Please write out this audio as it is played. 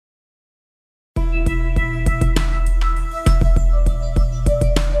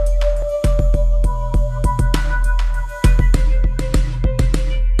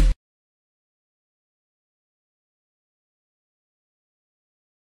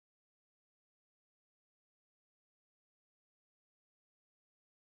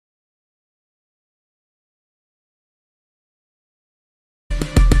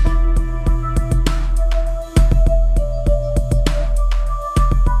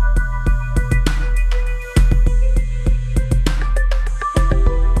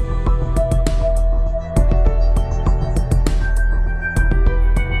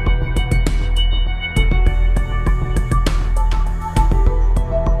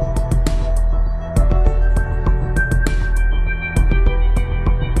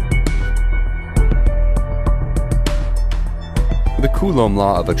Coulomb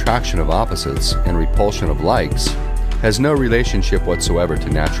law of attraction of opposites and repulsion of likes has no relationship whatsoever to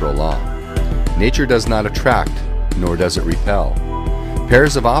natural law. Nature does not attract, nor does it repel.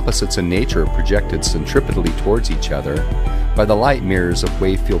 Pairs of opposites in nature are projected centripetally towards each other by the light mirrors of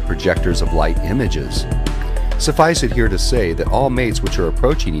wave-field projectors of light images. Suffice it here to say that all mates which are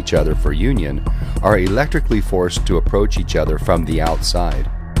approaching each other for union are electrically forced to approach each other from the outside.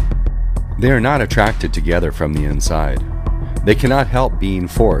 They are not attracted together from the inside. They cannot help being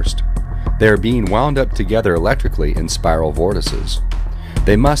forced. They are being wound up together electrically in spiral vortices.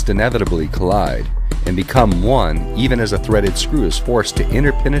 They must inevitably collide and become one even as a threaded screw is forced to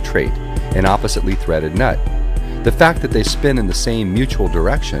interpenetrate an oppositely threaded nut. The fact that they spin in the same mutual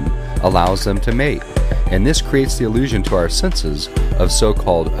direction allows them to mate, and this creates the illusion to our senses of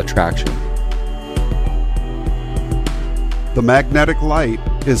so-called attraction. The magnetic light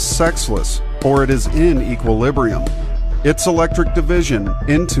is sexless, or it is in equilibrium. Its electric division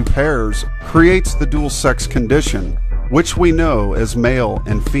into pairs creates the dual-sex condition, which we know as male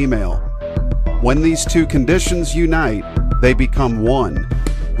and female. When these two conditions unite, they become one.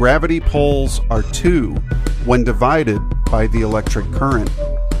 Gravity poles are two when divided by the electric current.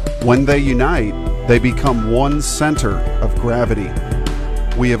 When they unite, they become one center of gravity.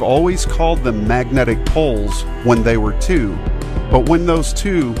 We have always called them magnetic poles when they were two, but when those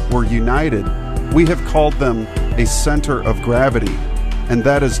two were united, we have called them a center of gravity, and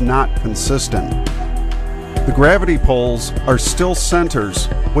that is not consistent. The gravity poles are still centers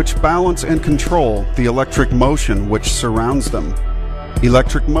which balance and control the electric motion which surrounds them.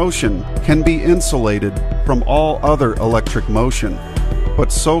 Electric motion can be insulated from all other electric motion,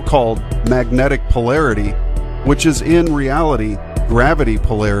 but so-called magnetic polarity, which is in reality gravity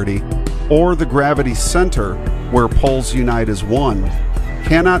polarity, or the gravity center where poles unite as one,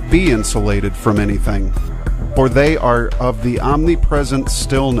 cannot be insulated from anything, for they are of the omnipresent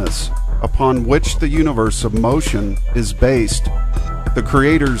stillness upon which the universe of motion is based, the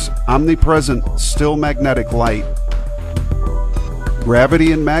Creator's omnipresent still magnetic light.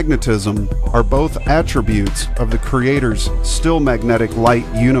 Gravity and magnetism are both attributes of the Creator's still magnetic light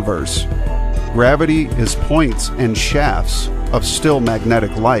universe. Gravity is points and shafts of still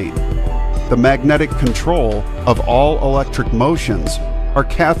magnetic light. The magnetic control of all electric motions are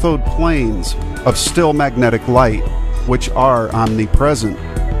cathode planes of still magnetic light, which are omnipresent.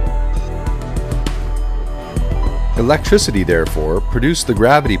 Electricity, therefore, produced the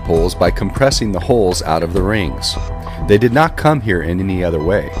gravity poles by compressing the holes out of the rings. They did not come here in any other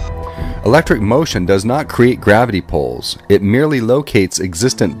way. Electric motion does not create gravity poles. It merely locates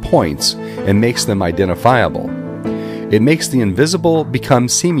existent points and makes them identifiable. It makes the invisible become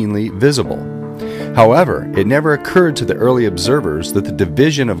seemingly visible. However, it never occurred to the early observers that the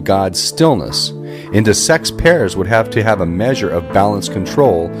division of God's stillness into sex pairs would have to have a measure of balanced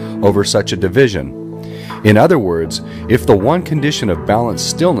control over such a division. In other words, if the one condition of balanced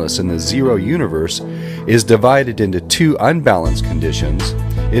stillness in the zero universe is divided into two unbalanced conditions,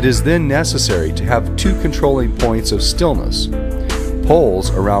 it is then necessary to have two controlling points of stillness,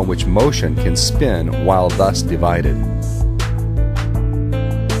 poles around which motion can spin while thus divided.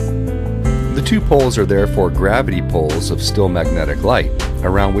 The two poles are therefore gravity poles of still magnetic light,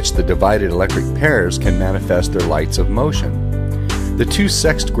 around which the divided electric pairs can manifest their lights of motion. The two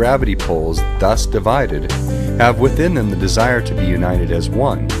sexed gravity poles, thus divided, have within them the desire to be united as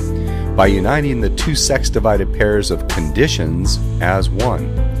one, by uniting the two sex-divided pairs of conditions as one.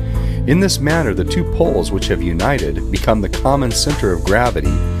 In this manner, the two poles which have united become the common center of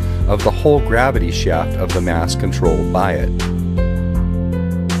gravity of the whole gravity shaft of the mass controlled by it.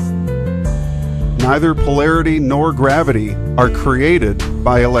 Neither polarity nor gravity are created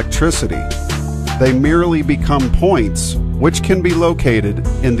by electricity. They merely become points which can be located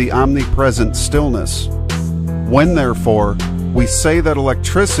in the omnipresent stillness. When, therefore, we say that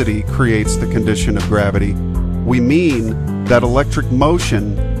electricity creates the condition of gravity, we mean that electric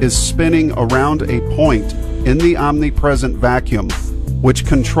motion is spinning around a point in the omnipresent vacuum, which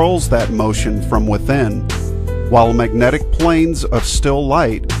controls that motion from within, while magnetic planes of still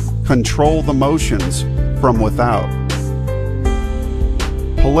light control the motions from without.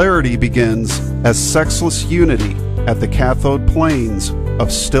 Polarity begins as sexless unity at the cathode planes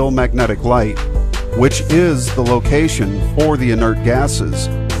of still magnetic light, which is the location for the inert gases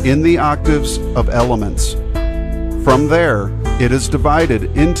in the octaves of elements. From there, it is divided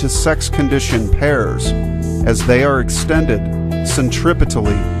into sex condition pairs as they are extended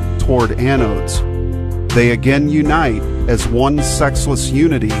centripetally toward anodes. They again unite as one sexless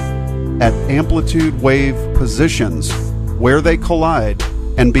unity at amplitude wave positions where they collide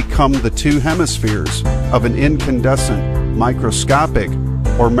and become the two hemispheres of an incandescent, microscopic,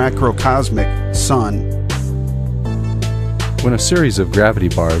 or macrocosmic sun. When a series of gravity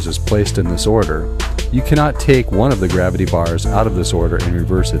bars is placed in this order, you cannot take one of the gravity bars out of this order and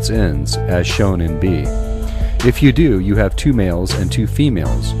reverse its ends, as shown in B. If you do, you have two males and two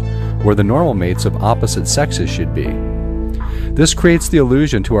females, where the normal mates of opposite sexes should be. This creates the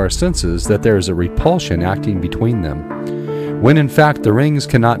illusion to our senses that there is a repulsion acting between them, when in fact the rings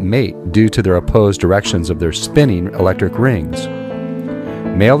cannot mate due to their opposed directions of their spinning electric rings.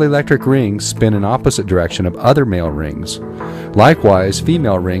 Male electric rings spin in opposite direction of other male rings. Likewise,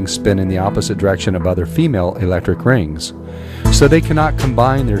 female rings spin in the opposite direction of other female electric rings, so they cannot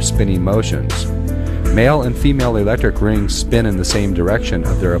combine their spinning motions. Male and female electric rings spin in the same direction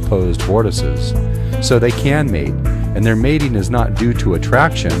of their opposed vortices, so they can mate, and their mating is not due to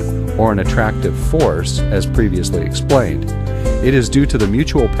attraction or an attractive force, as previously explained. It is due to the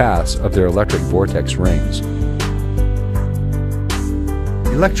mutual paths of their electric vortex rings.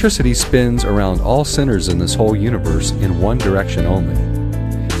 Electricity spins around all centers in this whole universe in one direction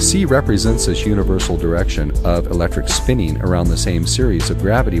only. C represents this universal direction of electric spinning around the same series of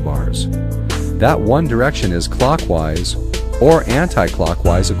gravity bars. That one direction is clockwise or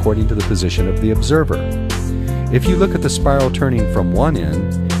anti-clockwise according to the position of the observer. If you look at the spiral turning from one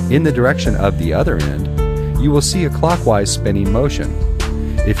end in the direction of the other end, you will see a clockwise spinning motion.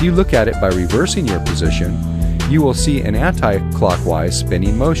 If you look at it by reversing your position, you will see an anti-clockwise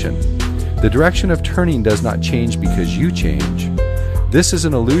spinning motion. The direction of turning does not change because you change. This is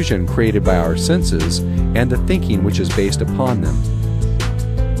an illusion created by our senses and the thinking which is based upon them.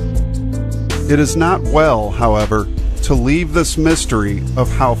 It is not well, however, to leave this mystery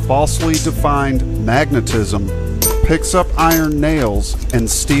of how falsely defined magnetism picks up iron nails and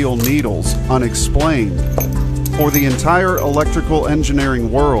steel needles unexplained, for the entire electrical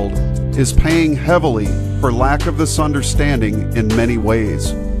engineering world is paying heavily for lack of this understanding in many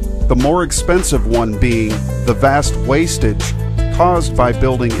ways. The more expensive one being the vast wastage caused by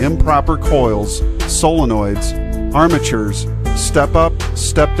building improper coils, solenoids, armatures, step-up,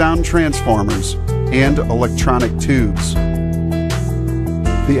 step-down transformers, and electronic tubes.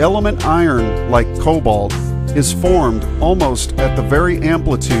 The element iron, like cobalt, is formed almost at the very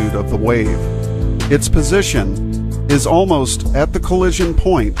amplitude of the wave. Its position is almost at the collision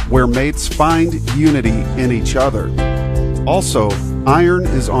point where mates find unity in each other. Also, iron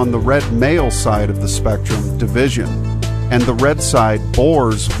is on the red male side of the spectrum division, and the red side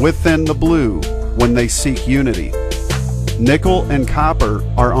bores within the blue when they seek unity. Nickel and copper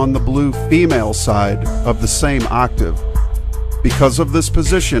are on the blue female side of the same octave. Because of this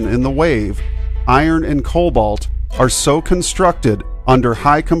position in the wave, iron and cobalt are so constructed under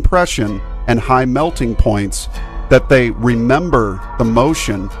high compression and high melting points that they remember the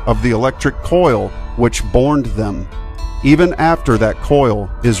motion of the electric coil which bound them, even after that coil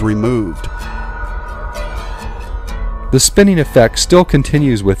is removed. The spinning effect still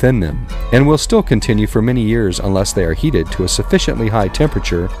continues within them, and will still continue for many years unless they are heated to a sufficiently high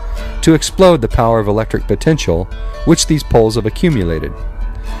temperature to explode the power of electric potential which these poles have accumulated.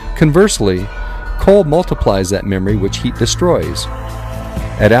 Conversely, coal multiplies that memory which heat destroys.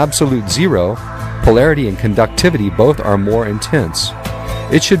 At absolute zero, polarity and conductivity both are more intense.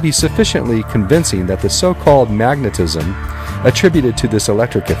 It should be sufficiently convincing that the so-called magnetism attributed to this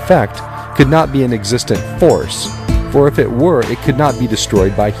electric effect could not be an existent force, for if it were, it could not be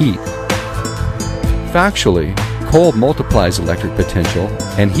destroyed by heat. Factually, coal multiplies electric potential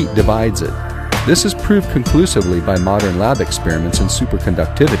and heat divides it. This is proved conclusively by modern lab experiments in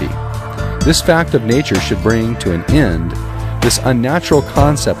superconductivity. This fact of nature should bring to an end this unnatural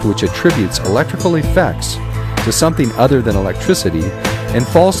concept which attributes electrical effects to something other than electricity and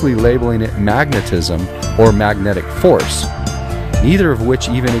falsely labeling it magnetism or magnetic force, neither of which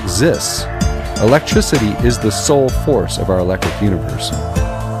even exists. Electricity is the sole force of our electric universe.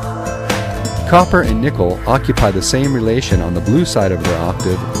 Copper and nickel occupy the same relation on the blue side of their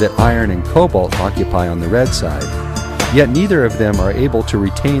octave that iron and cobalt occupy on the red side, yet neither of them are able to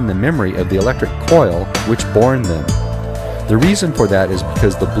retain the memory of the electric coil which bound them. The reason for that is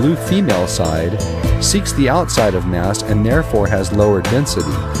because the blue female side seeks the outside of mass and therefore has lower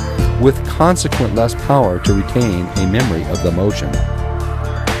density, with consequent less power to retain a memory of the motion.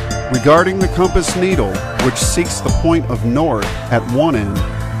 Regarding the compass needle, which seeks the point of north at one end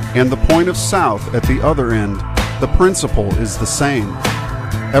and the point of south at the other end, the principle is the same.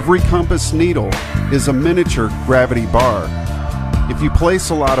 Every compass needle is a miniature gravity bar. If you place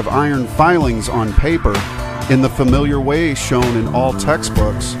a lot of iron filings on paper, in the familiar way shown in all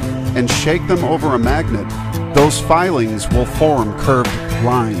textbooks and shake them over a magnet, those filings will form curved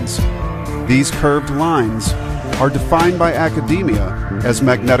lines. These curved lines are defined by academia as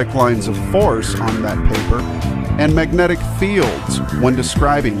magnetic lines of force on that paper and magnetic fields when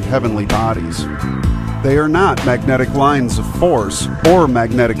describing heavenly bodies. They are not magnetic lines of force or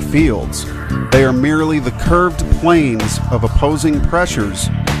magnetic fields. They are merely the curved planes of opposing pressures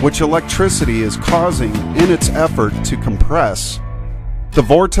which electricity is causing in its effort to compress. The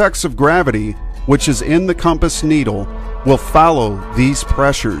vortex of gravity, which is in the compass needle, will follow these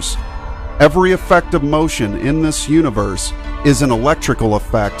pressures. Every effect of motion in this universe is an electrical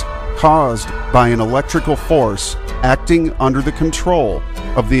effect caused by an electrical force acting under the control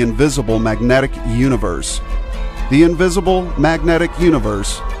of the invisible magnetic universe. The invisible magnetic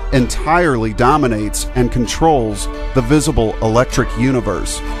universe entirely dominates and controls the visible electric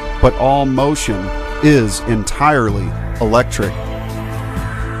universe, but all motion is entirely electric.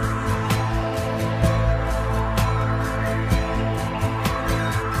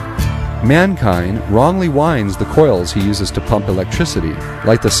 Mankind wrongly winds the coils he uses to pump electricity,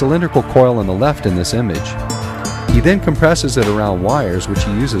 like the cylindrical coil on the left in this image. He then compresses it around wires which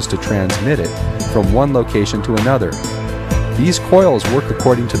he uses to transmit it from one location to another. These coils work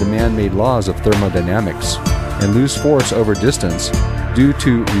according to the man-made laws of thermodynamics and lose force over distance due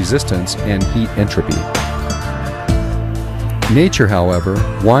to resistance and heat entropy. Nature, however,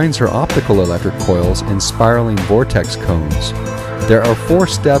 winds her optical electric coils in spiraling vortex cones. There are 4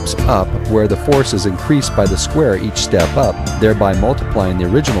 steps up where the force is increased by the square each step up, thereby multiplying the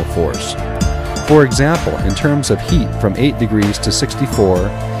original force. For example, in terms of heat from 8 degrees to 64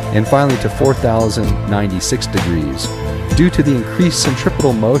 and finally to 4096 degrees, due to the increased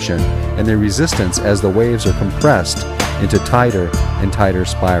centripetal motion and the resistance as the waves are compressed into tighter and tighter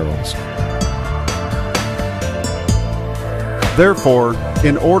spirals. Therefore,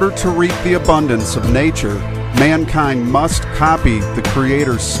 in order to reap the abundance of nature, mankind must copy the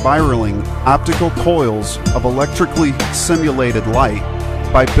Creator's spiraling optical coils of electrically simulated light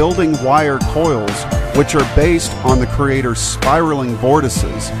by building wire coils which are based on the Creator's spiraling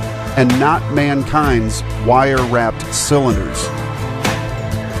vortices and not mankind's wire-wrapped cylinders.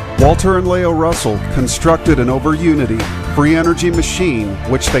 Walter and Leo Russell constructed an over-unity, free-energy machine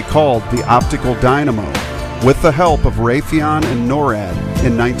which they called the optical dynamo, with the help of Raytheon and NORAD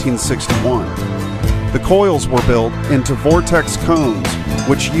in 1961. The coils were built into vortex cones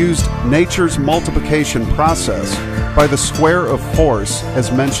which used nature's multiplication process by the square of force,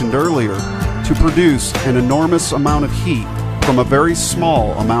 as mentioned earlier, to produce an enormous amount of heat from a very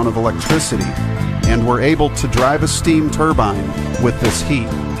small amount of electricity, and were able to drive a steam turbine with this heat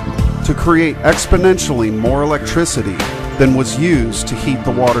to create exponentially more electricity than was used to heat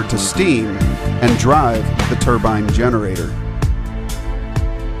the water to steam and drive the turbine generator.